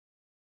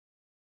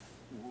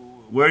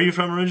where are you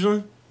from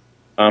originally?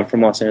 I'm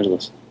from Los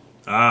Angeles.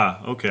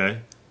 Ah,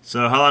 okay.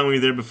 So how long were you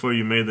there before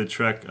you made the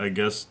trek, I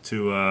guess,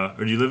 to, or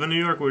do you live in New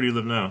York? Where do you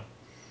live now?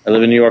 I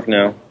live in New York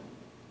now.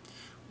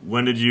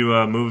 When did you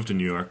move to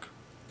New York?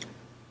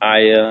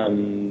 I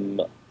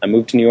um I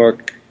moved to New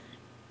York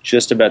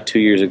just about 2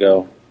 years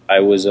ago. I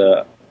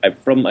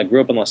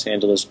grew up in Los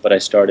Angeles, but I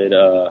started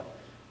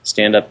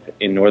stand up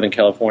in Northern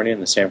California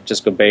in the San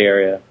Francisco Bay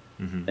Area.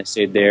 Hmm. I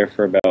stayed there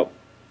for about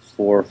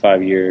 4 or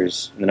 5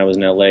 years, and then I was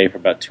in LA for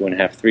about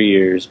 2.5, 3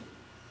 years,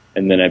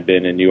 and then I've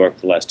been in New York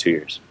for the last 2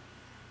 years.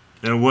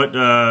 And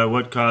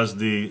what caused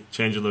the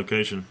change of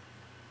location?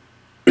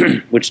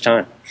 Which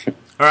time?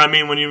 Or I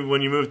mean, when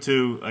you moved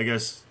to, I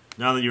guess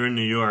now that you're in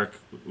New York,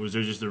 was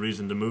there just a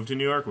reason to move to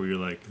New York, where you're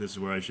like, this is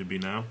where I should be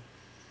now?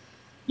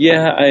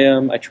 Yeah,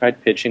 I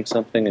tried pitching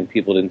something, and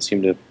people didn't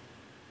seem to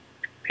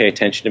pay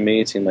attention to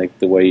me. It seemed like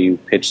the way you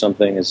pitch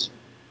something is,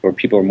 or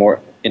people are more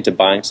into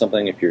buying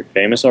something if you're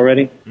famous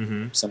already,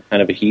 Hmm. some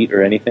kind of a heat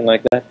or anything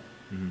like that.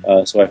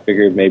 Hmm. So I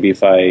figured maybe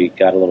if I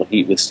got a little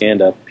heat with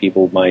stand-up,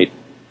 people might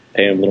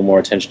pay a little more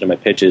attention to my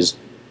pitches,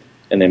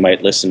 and they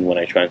might listen when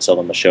I try and sell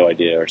them a show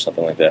idea or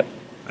something like that.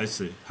 I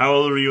see. How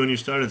old were you when you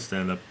started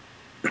stand up?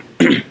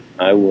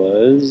 I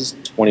was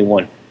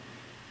 21.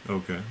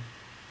 Okay.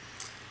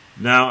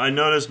 Now I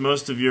noticed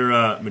most of your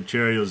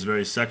material is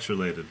very sex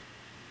related.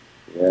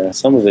 Yeah,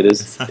 some of it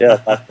is.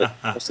 Yeah,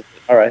 most of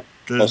it. All right.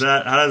 Does Most,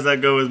 that how does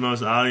that go with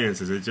most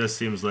audiences? It just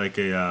seems like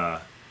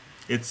a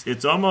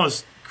it's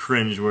almost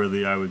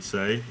cringeworthy, I would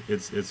say.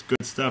 It's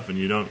good stuff, and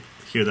you don't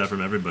hear that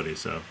from everybody.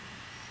 So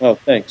oh,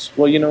 thanks.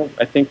 Well,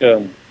 I think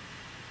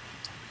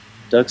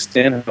Doug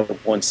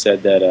Stanhope once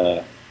said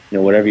that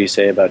whatever you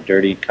say about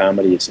dirty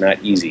comedy, it's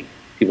not easy.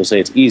 People say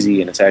it's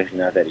easy, and it's actually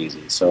not that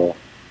easy. So,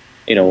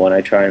 when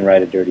I try and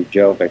write a dirty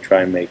joke, I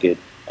try and make it,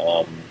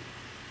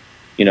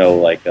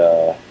 like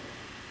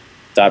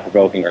thought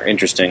provoking or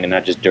interesting, and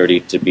not just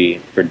dirty to be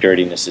for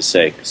dirtiness'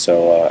 sake.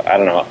 So I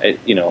don't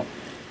know,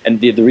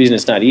 and the reason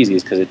it's not easy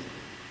is because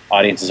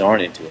audiences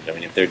aren't into it. I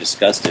mean, if they're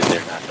disgusted,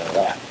 they're not going to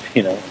laugh.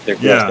 If they're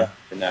grossed yeah. out,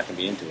 they're not going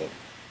to be into it.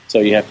 So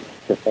you have to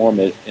perform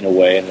it in a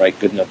way and write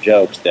good enough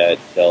jokes that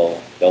they'll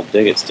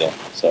dig it still.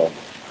 So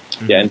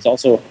yeah, and it's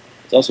also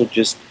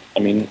just, I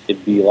mean,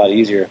 it'd be a lot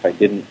easier if I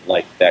didn't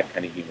like that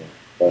kind of humor,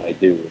 but I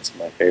do. It's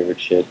my favorite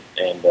shit,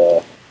 and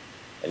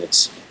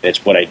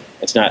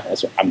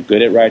I'm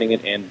good at writing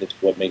it, and it's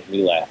what makes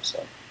me laugh.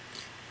 So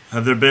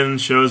Have there been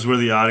shows where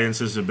the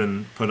audiences have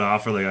been put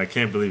off, or like, I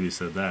can't believe you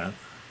said that?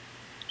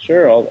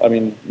 sure, I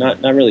mean,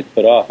 not really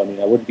put off. I mean,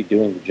 I wouldn't be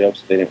doing the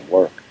jokes if they didn't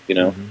work.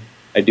 Hmm.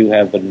 I do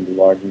have a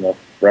large enough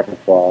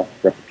repertoire.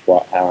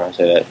 How do I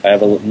say that? I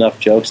have enough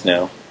jokes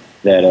now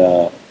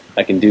that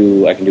I can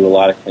do a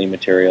lot of clean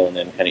material and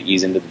then kind of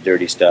ease into the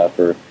dirty stuff.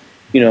 Or,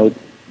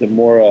 the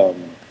more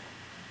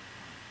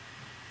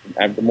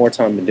the more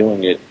time I've been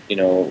doing it,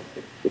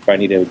 if I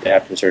need to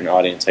adapt to a certain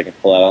audience, I can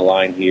pull out a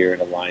line here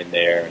and a line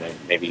there, and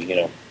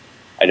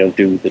I don't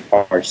do the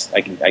parts.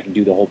 I can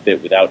do the whole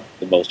bit without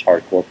the most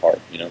hardcore part.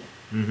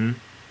 Hmm.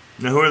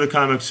 Now, who are the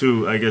comics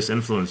who, I guess,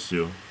 influenced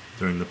you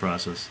during the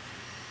process?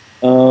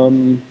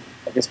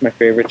 I guess my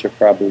favorites are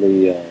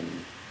probably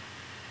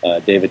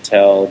David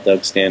Tell,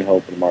 Doug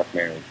Stanhope, and Mark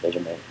Maron. Those are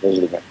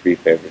my three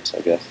favorites,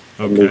 I guess.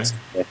 And Okay.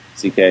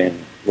 CK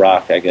and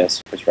Rock, I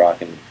guess. Chris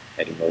Rock and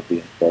Eddie Murphy,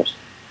 of course.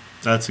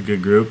 That's a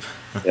good group.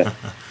 Yeah.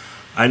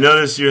 I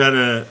noticed you had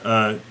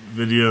a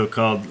video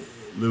called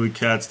Louis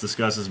Katz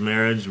Discusses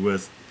Marriage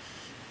with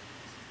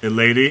a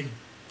lady.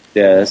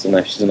 Yeah,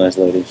 she's a nice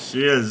lady.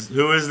 She is.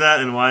 Who is that,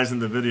 and why isn't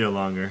the video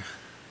longer?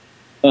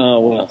 Oh,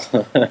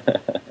 well.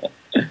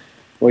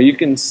 Well, you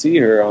can see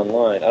her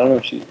online. I don't know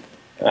if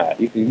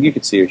you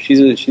can see her.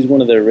 She's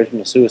one of the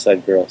original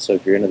Suicide Girls, so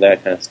if you're into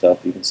that kind of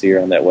stuff, you can see her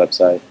on that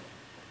website.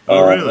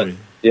 Oh, really?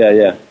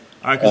 Yeah.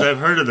 Because I've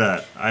heard of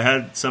that. I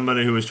had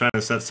somebody who was trying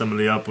to set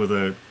somebody up with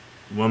a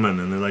woman,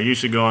 and they're like, you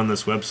should go on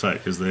this website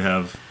because they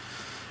have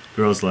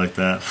girls like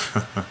that.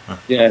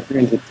 Yeah, if you're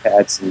into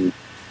tats and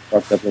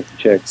fucked up looking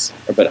chicks,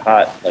 but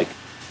hot, like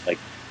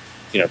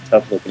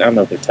tough looking. I don't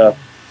know if they're tough.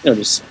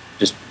 Just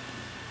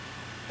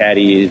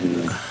catty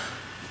and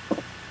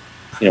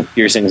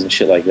piercings and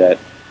shit like that.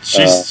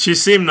 She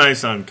seemed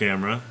nice on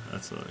camera.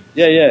 That's all.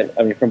 Yeah.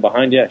 I mean, from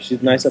behind, yeah,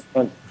 she's nice up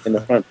front, in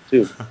the front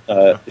too.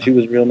 She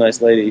was a real nice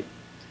lady,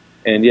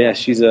 and yeah,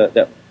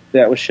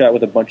 that was shot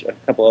with a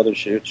couple other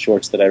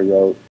shorts that I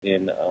wrote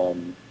in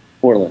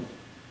Portland.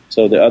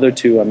 So the other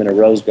two, I'm in a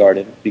rose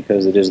garden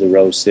because it is the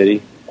Rose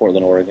City,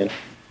 Portland, Oregon,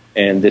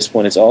 and this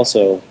one is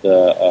also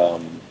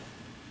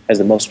has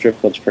the most strip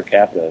clubs per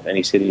capita of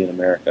any city in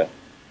America.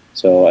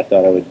 So I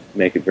thought I would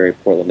make it very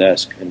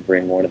Portland-esque and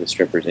bring one of the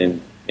strippers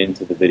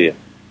into the video.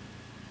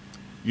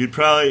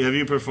 Have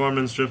you performed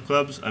in strip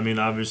clubs? I mean,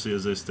 obviously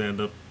as a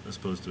stand-up as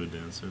opposed to a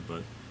dancer,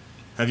 but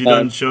have you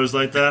done shows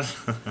like that?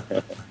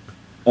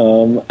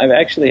 I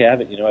actually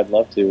haven't. I'd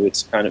love to.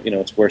 It's kind of,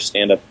 it's where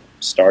stand-up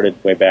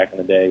started way back in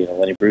the day.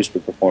 Lenny Bruce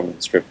would perform in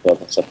the strip club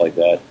and stuff like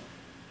that.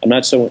 I'm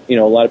not so, a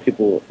lot of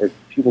people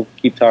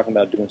keep talking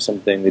about doing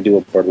something. They do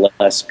a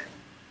burlesque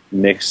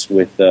mix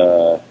with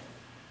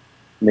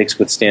mixed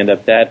with stand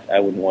up, that I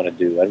wouldn't want to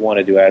do. I'd want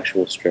to do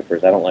actual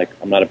strippers.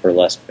 I'm not a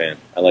burlesque fan.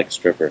 I like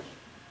strippers.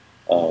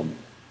 Um,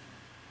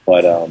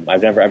 but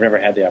I've never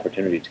had the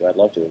opportunity to. I'd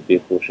love to. It'd be a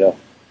cool show.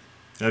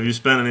 Have you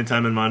spent any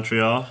time in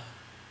Montreal?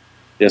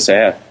 Yes, I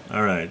have.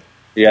 All right.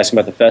 Are you asking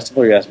about the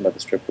festival or are you asking about the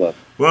strip club?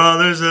 Well,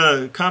 there's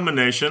a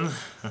combination.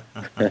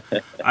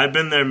 I've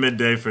been there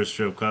midday for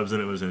strip clubs,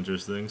 and it was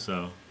interesting.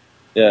 So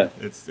Yeah.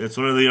 it's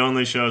one of the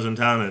only shows in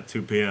town at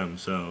 2 p.m.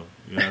 So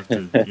you have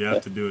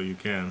to do what you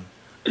can.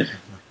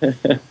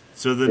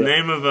 So the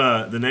name of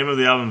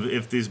the album,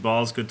 "If These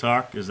Balls Could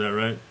Talk," is that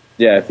right?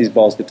 Yeah, If These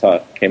Balls Could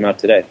Talk came out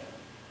today.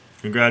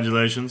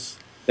 Congratulations.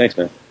 Thanks,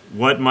 man.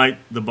 What might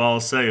the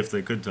balls say if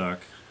they could talk?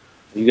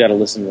 You got to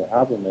listen to the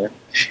album, man.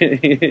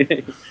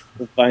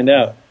 We'll find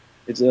out.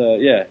 It's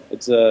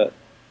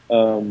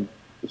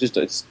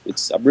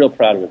I'm real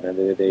proud of it, man.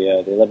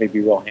 They let me be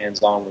real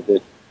hands on with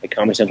it at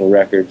Comedy Central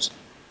Records,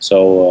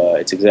 so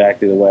it's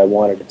exactly the way I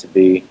wanted it to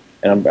be,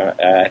 and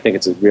I think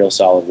it's a real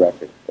solid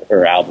record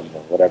or album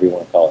or whatever you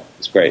want to call it.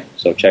 It's great.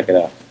 So check it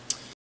out.